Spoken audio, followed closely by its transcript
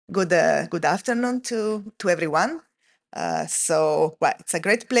Good afternoon to everyone. Well, it's a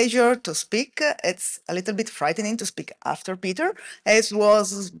great pleasure to speak. It's a little bit frightening to speak after Peter, as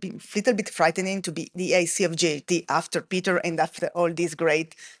was a little bit frightening to be the AC of JLT after Peter and after all these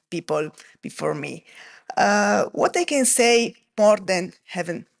great people before me. What I can say more than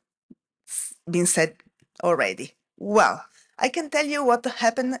having been said already? Well, I can tell you what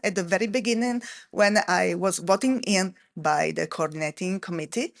happened at the very beginning when I was voting in by the coordinating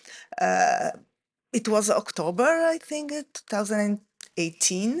committee. It was October, I think,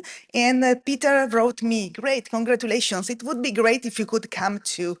 2018, and Peter wrote me, "Great, congratulations. It would be great if you could come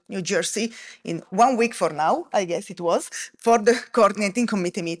to New Jersey in 1 week for now," I guess it was, for the coordinating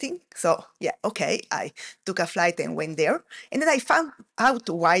committee meeting. So yeah, okay, I took a flight and went there. And then I found out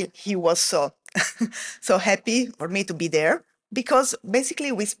why he was so happy for me to be there, because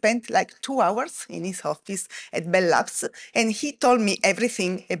basically we spent like 2 hours in his office at Bell Labs, and he told me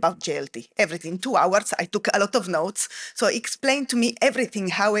everything about JLT, everything. 2 hours, I took a lot of notes. So he explained to me everything,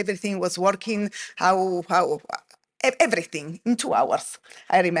 how everything was working, everything in 2 hours,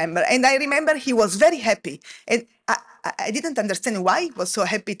 I remember. And I remember he was very happy. And I didn't understand why he was so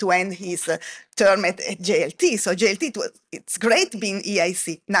happy to end his term at JLT. So JLT, it's great being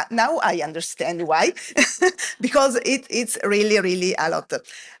EIC. Now I understand why, because it's really a lot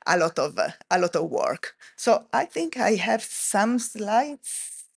of work. So I think I have some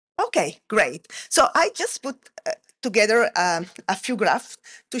slides. Okay, great. So I just put together a few graphs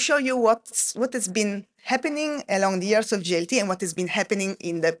to show you what has been happening along the years of JLT and what has been happening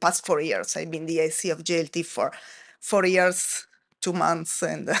in the past 4 years. I've been the IC of JLT for 4 years, 2 months,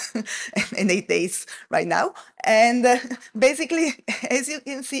 and 8 days right now. And basically, as you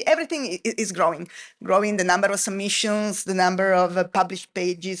can see, everything is growing. Growing the number of submissions, the number of published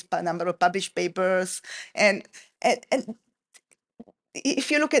pages, number of published papers, and if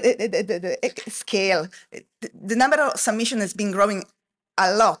you look at the scale, the number of submissions has been growing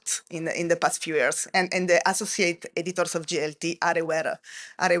a lot in the past few years, and the associate editors of JLT are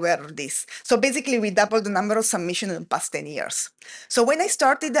aware of this. So basically, we doubled the number of submissions in the past 10 years. So when I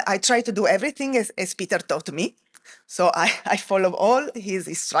started, I tried to do everything as Peter taught me. So I follow all his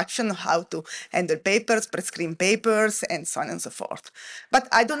instructions, how to handle papers, pre-screen papers, and so on and so forth. But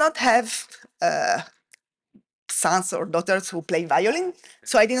I do not have sons or daughters who play violin,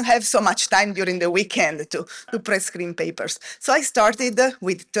 so I didn't have so much time during the weekend to pre-screen papers. So I started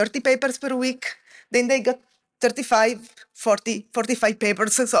with 30 papers per week, then they got 35, 40, 45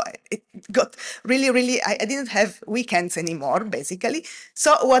 papers. So it got really, I didn't have weekends anymore, basically.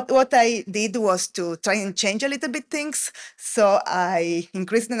 So what I did was to try and change a little bit things. So I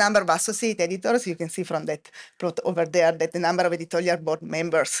increased the number of associate editors. You can see from that plot over there that the number of editorial board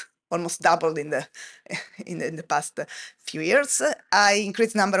members almost doubled in the past few years. I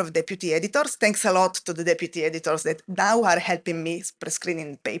increased the number of deputy editors. Thanks a lot to the deputy editors that now are helping me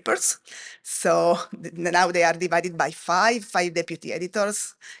pre-screening papers. So now they are divided by five deputy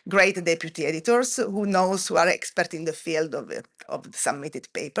editors, great deputy editors who are expert in the field of the submitted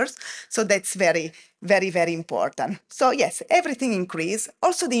papers. So that's very important. So yes, everything increased.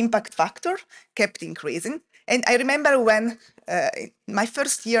 Also the impact factor kept increasing. And I remember when my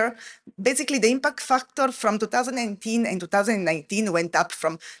first year, basically the impact factor from 2019 and 2019 went up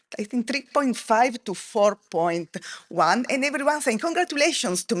from, I think, 3.5 to 4.1, and everyone saying,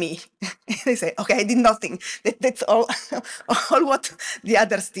 "Congratulations" to me. And I say, "Okay, I did nothing. That's all, all what the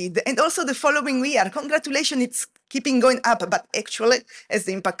others did." And also the following year, "Congratulations, it's keeping going up." But actually, as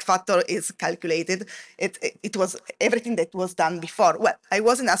the impact factor is calculated, it was everything that was done before. Well, I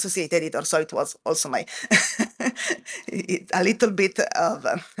was an associate editor, so it was also my a little bit of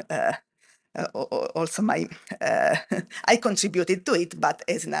also my I contributed to it, but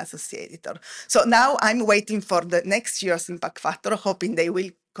as an associate editor. So now I'm waiting for the next year's impact factor, hoping they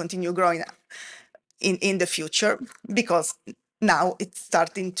will continue growing in the future, because now it's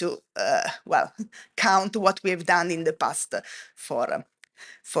starting to count what we have done in the past 4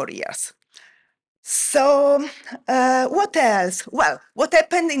 years. So what else? Well, what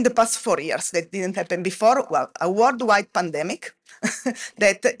happened in the past 4 years that didn't happen before? Well, a worldwide pandemic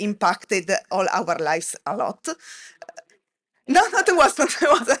that impacted all our lives a lot. No,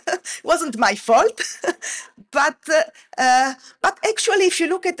 it wasn't my fault. but actually, if you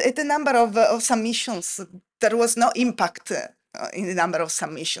look at the number of submissions, there was no impact in the number of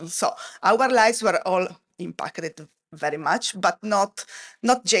submissions. So our lives were all impacted very much, but not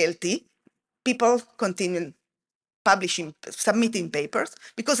JLT. People continued submitting papers,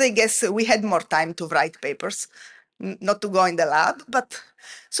 because I guess we had more time to write papers not to go in the lab, but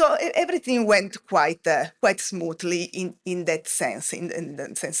so everything went quite smoothly in that sense, in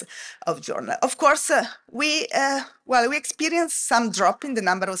the sense of journal. Of course, we experienced some drop in the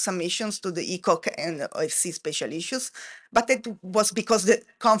number of submissions to the ECOC and OFC special issues, but it was because the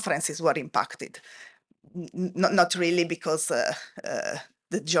conferences were impacted, not really because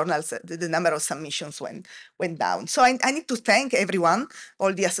the journals, the number of submissions went down. So I need to thank everyone,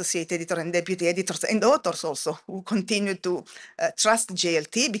 all the associate editor and deputy editors and authors also, who continue to trust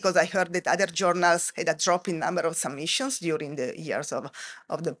JLT, because I heard that other journals had a drop in number of submissions during the years of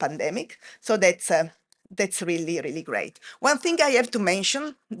the pandemic. So that's really, really great. One thing I have to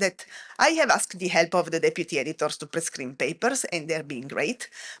mention, that I have asked the help of the deputy editors to prescreen papers, and they're being great,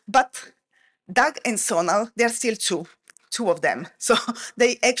 but Doug and Sonal, they're still two of them. So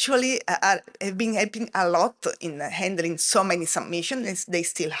they actually have been helping a lot in handling so many submissions, they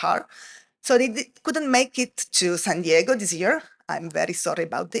still are. So they couldn't make it to San Diego this year. I'm very sorry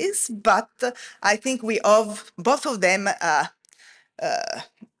about this, but I think we owe both of them a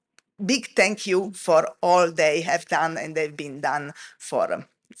big thank you for all they have done and they've been done for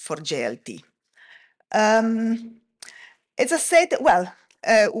JLT. As I said, well,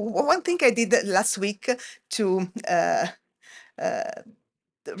 one thing I did last week to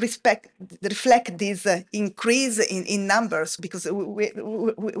reflect this increase in numbers, because we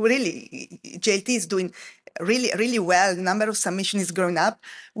really, JLT is doing really well. The number of submissions is growing up.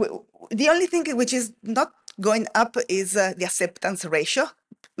 The only thing which is not going up is the acceptance ratio,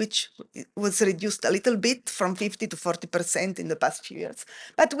 which was reduced a little bit from 50 to 40% in the past few years.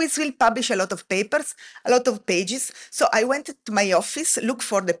 But we still publish a lot of papers, a lot of pages. So I went to my office, look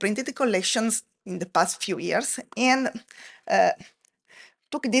for the printed collections in the past few years, and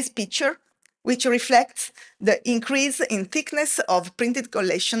took this picture, which reflects the increase in thickness of printed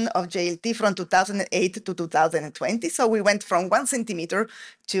collection of JLT from 2008 to 2020. So we went from 1 centimeter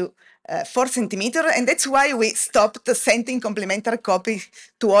to 4 centimeter, and that's why we stopped sending complimentary copies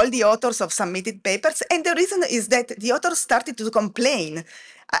to all the authors of submitted papers. And the reason is that the authors started to complain.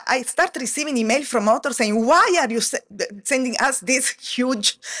 I started receiving email from authors saying, why are you sending us these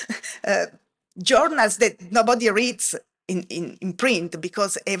huge journals that nobody reads in print,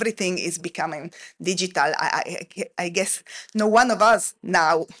 because everything is becoming digital. I guess no one of us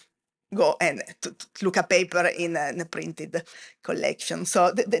now go and to look a paper in a printed collection.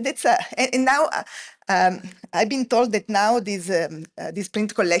 So that's and now I've been told that now this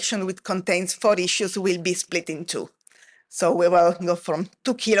print collection, which contains 4 issues, will be split in 2. So we will go from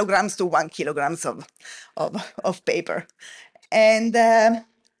 2 kilograms to 1 kilograms of paper. And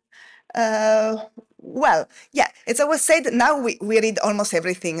well, yeah, as I was said, now we read almost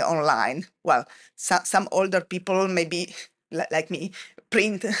everything online. Well, some older people, maybe like me,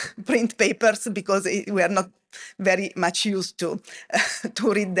 print papers, because we are not very much used to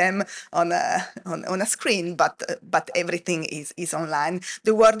read them on a screen, but everything is online.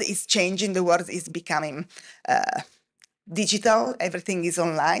 The world is changing, the world is becoming digital, everything is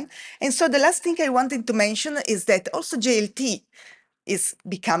online. And so the last thing I wanted to mention is that also JLT is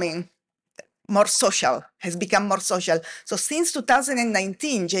becoming more social, has become more social. So since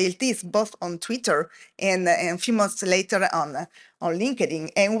 2019, JLT is both on Twitter and a few months later on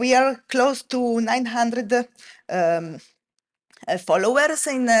LinkedIn. And we are close to 900 followers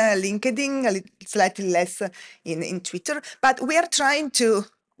in LinkedIn, slightly less in Twitter. But we are trying to,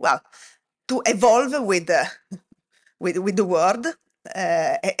 well, to evolve with the world,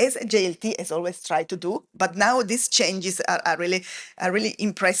 as JLT has always tried to do. But now these changes are really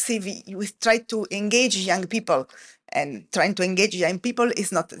impressive. We try to engage young people, and trying to engage young people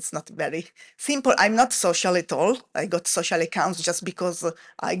it's not very simple. I'm not social at all. I got social accounts just because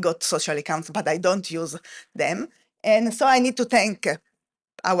I got social accounts, but I don't use them. And so I need to thank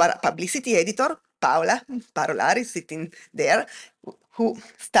our publicity editor, Paola Parolari, sitting there, who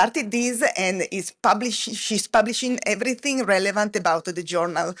started this and she's publishing everything relevant about the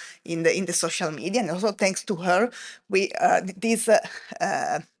journal in the social media. And also thanks to her, these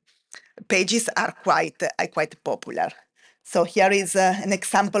pages are quite popular. So here is an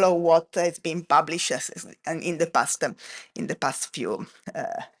example of what has been published in the past few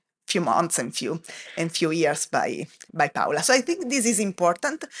months and few years by Paola. So I think this is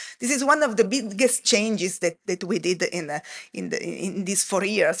important. This is one of the biggest changes that we did in these 4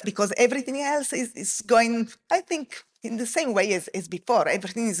 years, because everything else is going, I think, in the same way as before.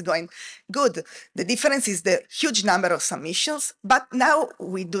 Everything is going good. The difference is the huge number of submissions, but now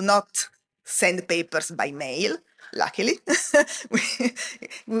we do not send papers by mail. luckily,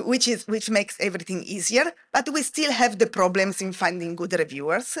 which makes everything easier. But we still have the problems in finding good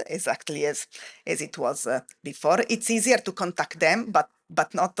reviewers, exactly as it was before. It's easier to contact them,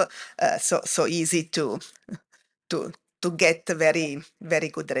 but not so easy to get very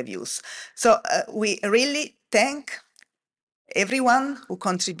good reviews. So we really thank everyone who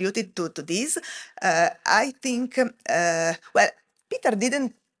contributed to this. I think, well, Peter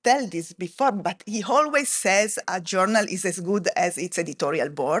didn't tell this before, but he always says a journal is as good as its editorial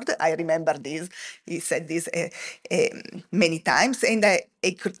board. I remember this. He said this many times, and I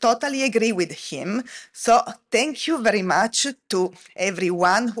could totally agree with him. So thank you very much to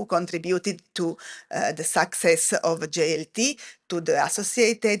everyone who contributed to the success of JLT, to the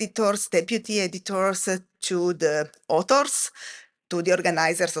associate editors, deputy editors, to the authors, to the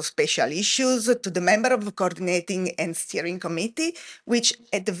organizers of special issues, to the member of the coordinating and steering committee, which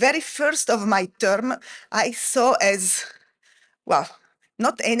at the very first of my term, I saw as, well,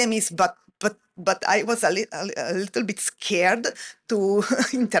 not enemies, but I was a little bit scared to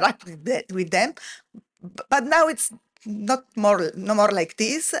interact with them. But now it's no more like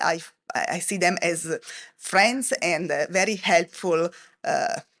this. I see them as friends and very helpful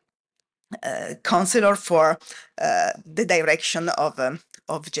counselor for the direction of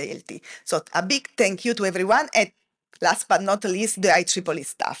JLT. So a big thank you to everyone, and last but not least, the IEEE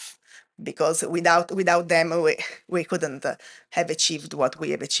staff, because without them we couldn't have achieved what we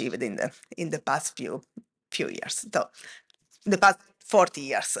have achieved in the past few years. So the past 40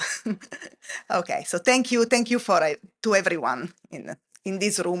 years. Okay, so thank you for to everyone in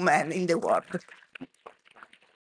this room and in the world.